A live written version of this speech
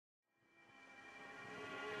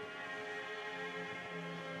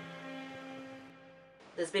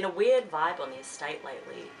There's been a weird vibe on the estate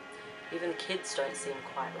lately. Even the kids don't seem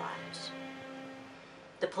quite right.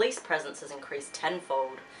 The police presence has increased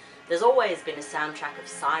tenfold. There's always been a soundtrack of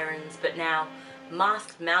sirens, but now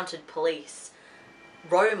masked mounted police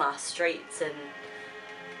roam our streets and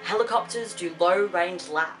helicopters do low-range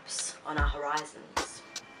laps on our horizons.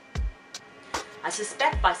 I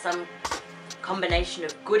suspect by some combination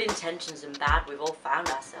of good intentions and bad, we've all found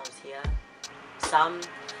ourselves here. Some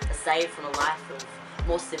are saved from a life of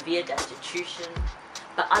more severe destitution,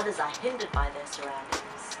 but others are hindered by their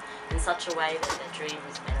surroundings in such a way that their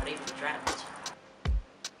dreams may not even be dreamt.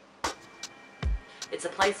 It's a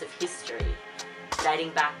place of history,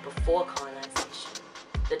 dating back before colonisation.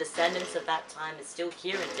 The descendants of that time are still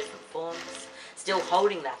here in different forms, still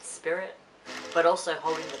holding that spirit, but also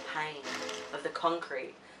holding the pain of the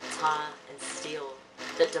concrete, tar and steel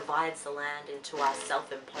that divides the land into our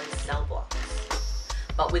self-imposed cell blocks.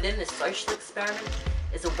 But within this social experiment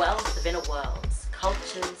is a wealth of inner worlds,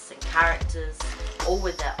 cultures and characters, all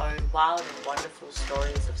with their own wild and wonderful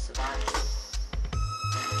stories of survival.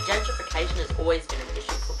 Gentrification has always been an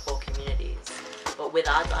issue for poor communities, but with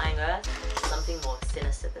our dying earth, something more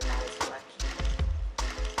sinister than that is working.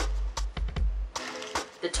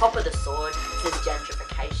 The top of the sword says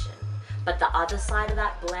gentrification, but the other side of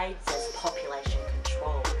that blade says population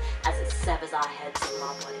control, as it severs our heads from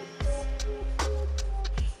our bodies.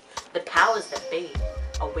 The powers that be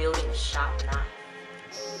are wielding a sharp knife.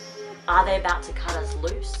 Are they about to cut us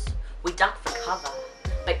loose? We duck for cover,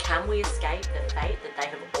 but can we escape the fate that they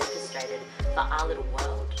have orchestrated for our little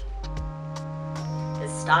world? It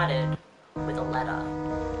started with a letter.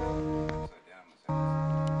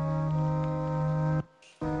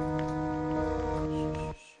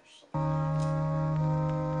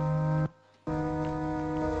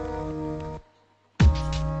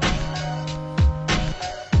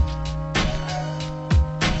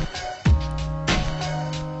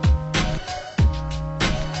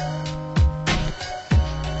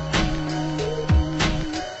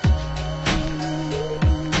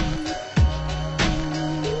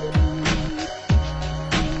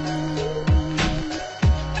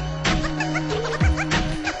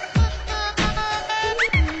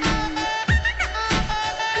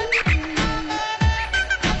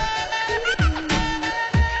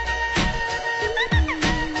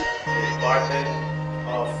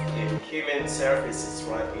 Human services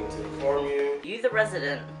writing to inform you. You, the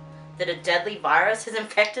resident, that a deadly virus has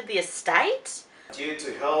infected the estate? Due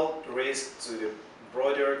to health risk to the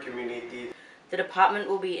broader community, the department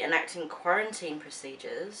will be enacting quarantine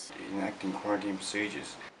procedures.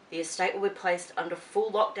 The estate will be placed under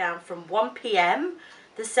full lockdown from 1 p.m,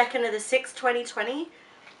 the 2nd of the 6th, 2020.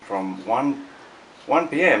 From 1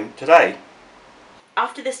 p.m. today.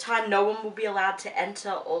 After this time, no one will be allowed to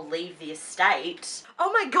enter or leave the estate.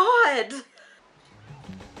 Oh my god!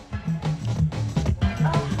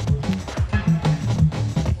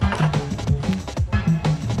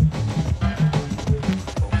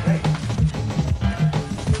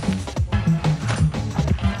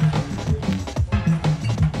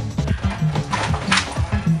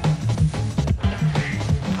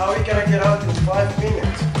 How are we gonna get out in 5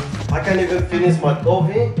 minutes? I can't even finish my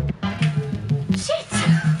coffee.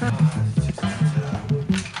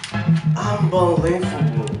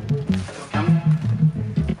 Unbelievable.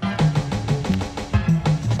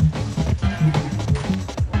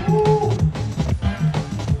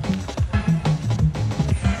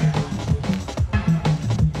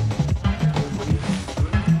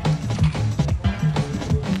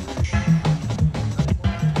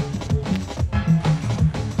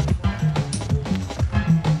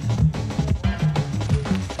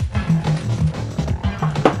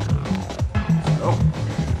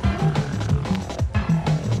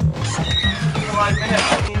 I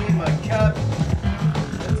need my cap.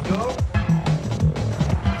 Let's go.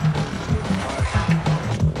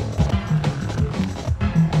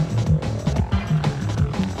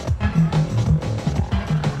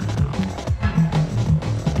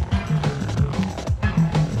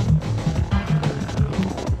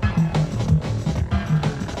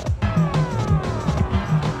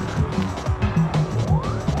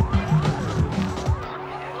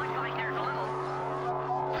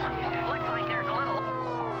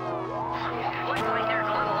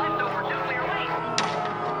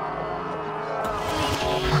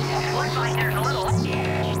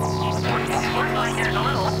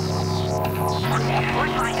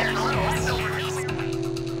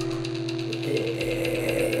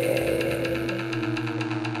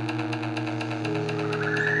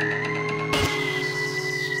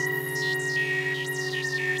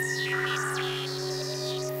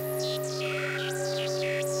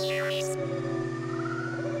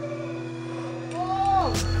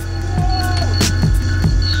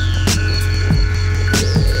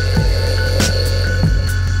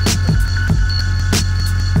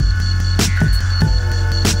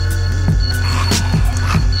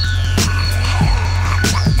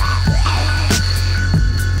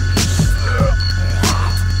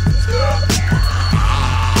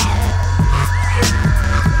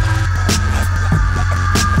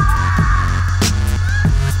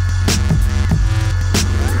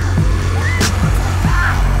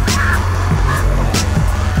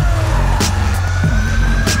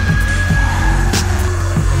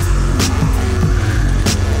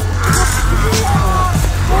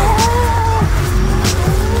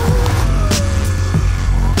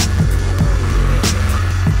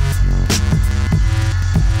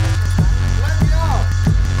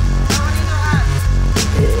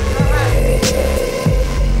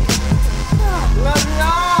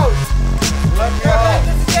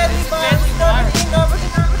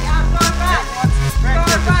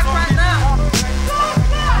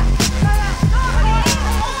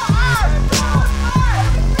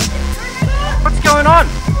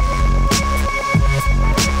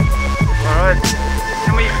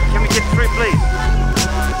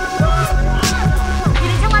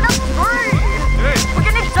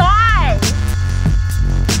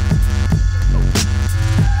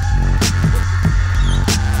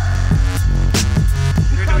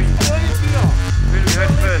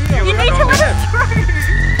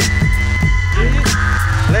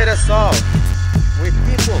 We're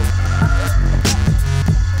people.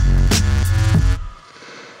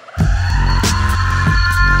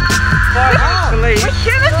 We're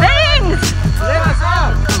human beings! Let us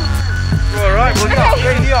out! Alright, well,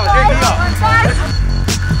 They're here, they're here. Guys!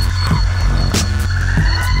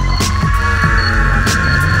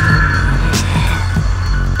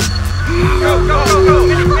 Go, go, go, go!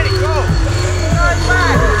 Medic, go! Go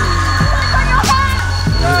back!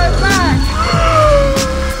 Go back!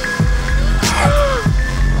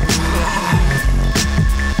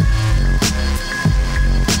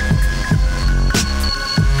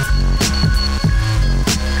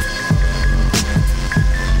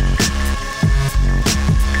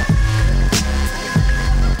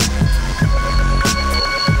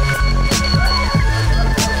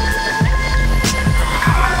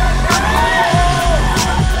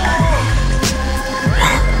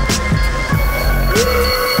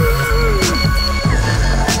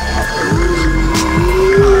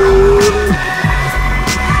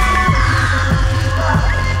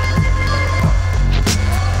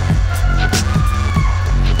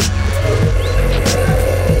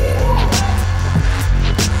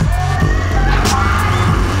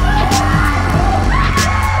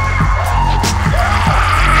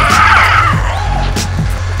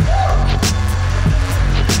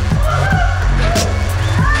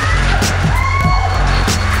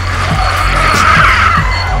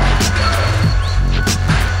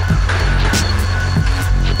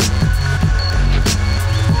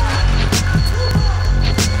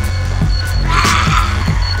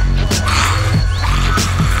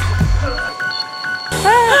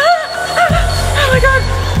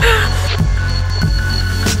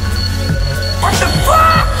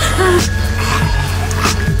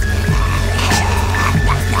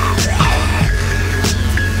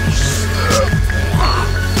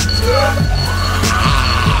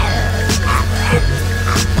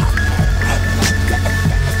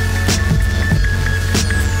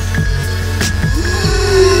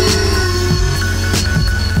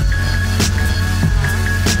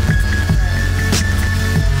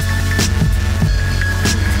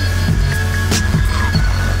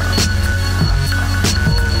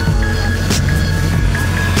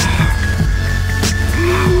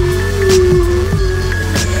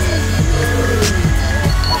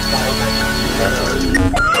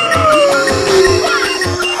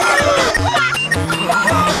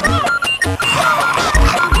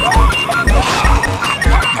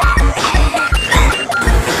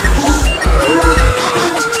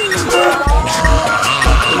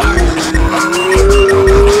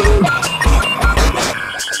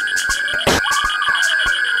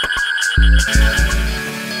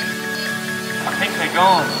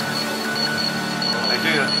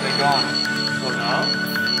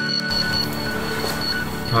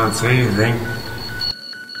 Can't see anything.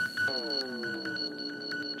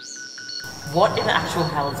 What in actual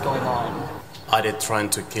hell is going on? Are they trying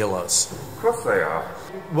to kill us? Of course they are.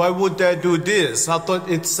 Why would they do this? I thought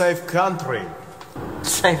it's safe country.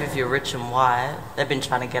 Safe if you're rich and white. They've been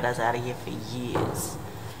trying to get us out of here for years.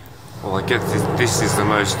 Well, I guess this is the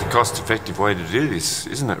most cost-effective way to do this,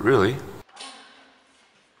 isn't it, really?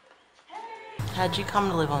 How'd you come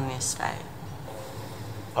to live on the estate?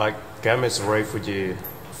 I came as a refugee,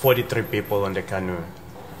 43 people on the canoe.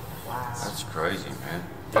 Wow. That's crazy, man.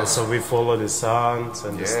 And so we follow the suns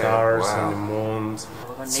and the stars and the moons.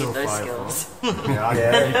 We're gonna need those skills.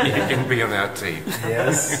 Yeah. You can be on our team.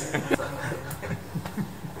 Yes.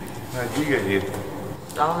 How'd you get here?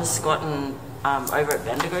 I was squatting over at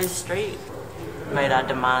Bendigo Street. Made our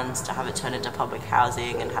demands to have it turned into public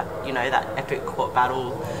housing and have, you know, that epic court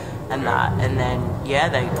battle and that. And then, yeah,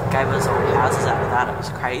 they gave us all houses out of that. It was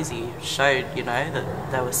crazy. It showed, you know,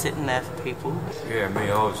 that they were sitting there for people. Yeah,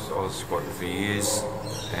 me, I was squatting for years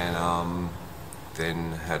and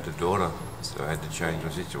then had a daughter. So I had to change my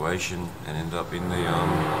situation and end up in the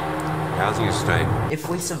housing estate. If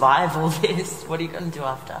we survive all this, what are you going to do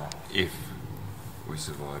after? If we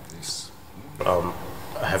survive this.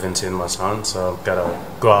 I haven't seen my son, so I've got to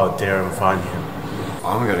go out there and find him.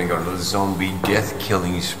 I'm gonna go on a zombie death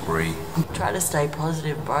killing spree. Try to stay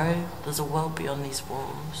positive, bro. There's a world beyond these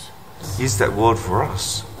walls. Is that world for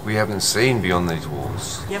us? We haven't seen beyond these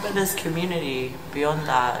walls. Yeah, but there's community beyond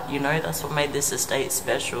that. You know, that's what made this estate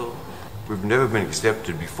special. We've never been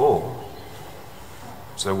accepted before.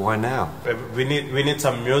 So why now? We need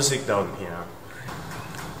some music down here.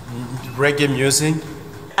 Reggae music.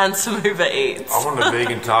 And some Uber Eats. I want a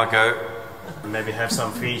vegan taco. Maybe have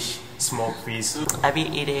some fish, smoked fish. I'd be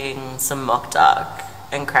eating some mock duck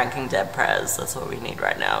and cranking dead prez. That's what we need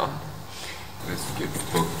right now. Let's get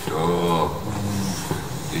booked up.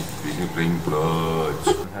 It's been sniffling blood.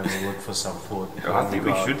 Have a look for some food. I think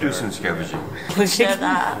we should do some scavenging. Share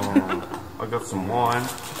that. I got some wine.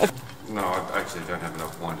 No, I actually don't have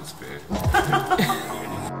enough wine to spare.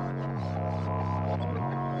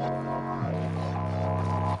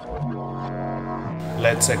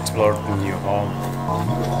 Let's explore the new home.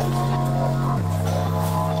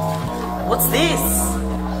 What's this?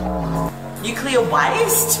 Nuclear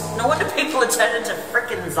waste? No wonder people are turned into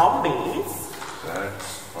frickin' zombies.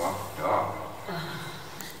 That's fucked up.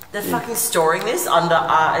 They're fucking storing this under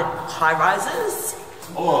high rises.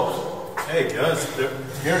 Oh, hey guys,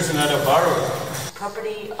 here's another barrel.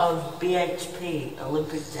 Property of BHP,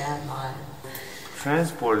 Olympic Dam Mine.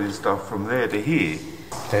 Transporting stuff from there to here.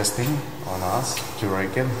 Testing on us, do you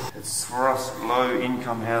reckon? It's for us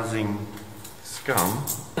low-income housing scum.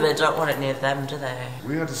 They don't want it near them, do they?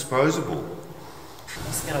 We are disposable.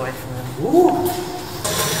 Let's get away from them. Ooh.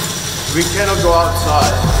 We cannot go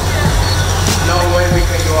outside. No way we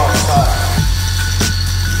can go outside.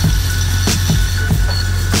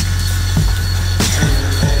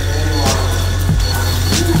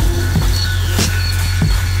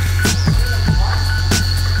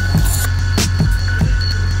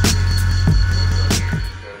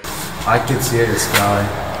 I can see the sky.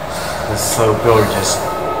 It's so gorgeous.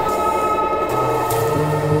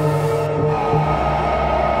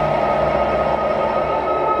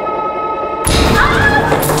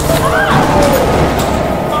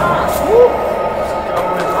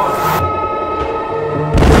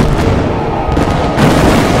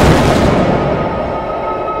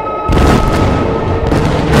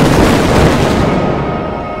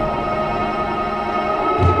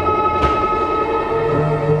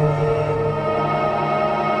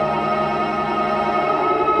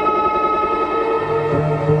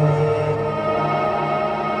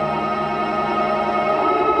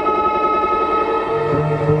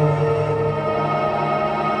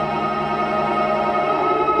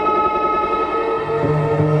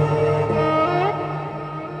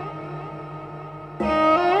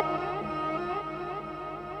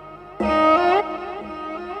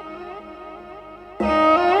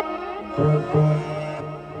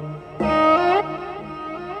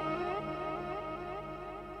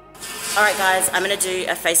 Alright guys, I'm going to do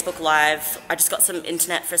a Facebook Live. I just got some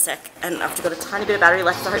internet for a sec and I've got a tiny bit of battery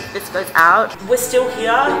left, so I hope this goes out. We're still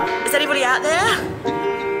here. Is anybody out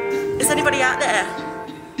there? Is anybody out there?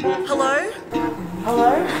 Hello?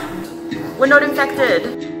 Hello? We're not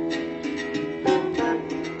infected.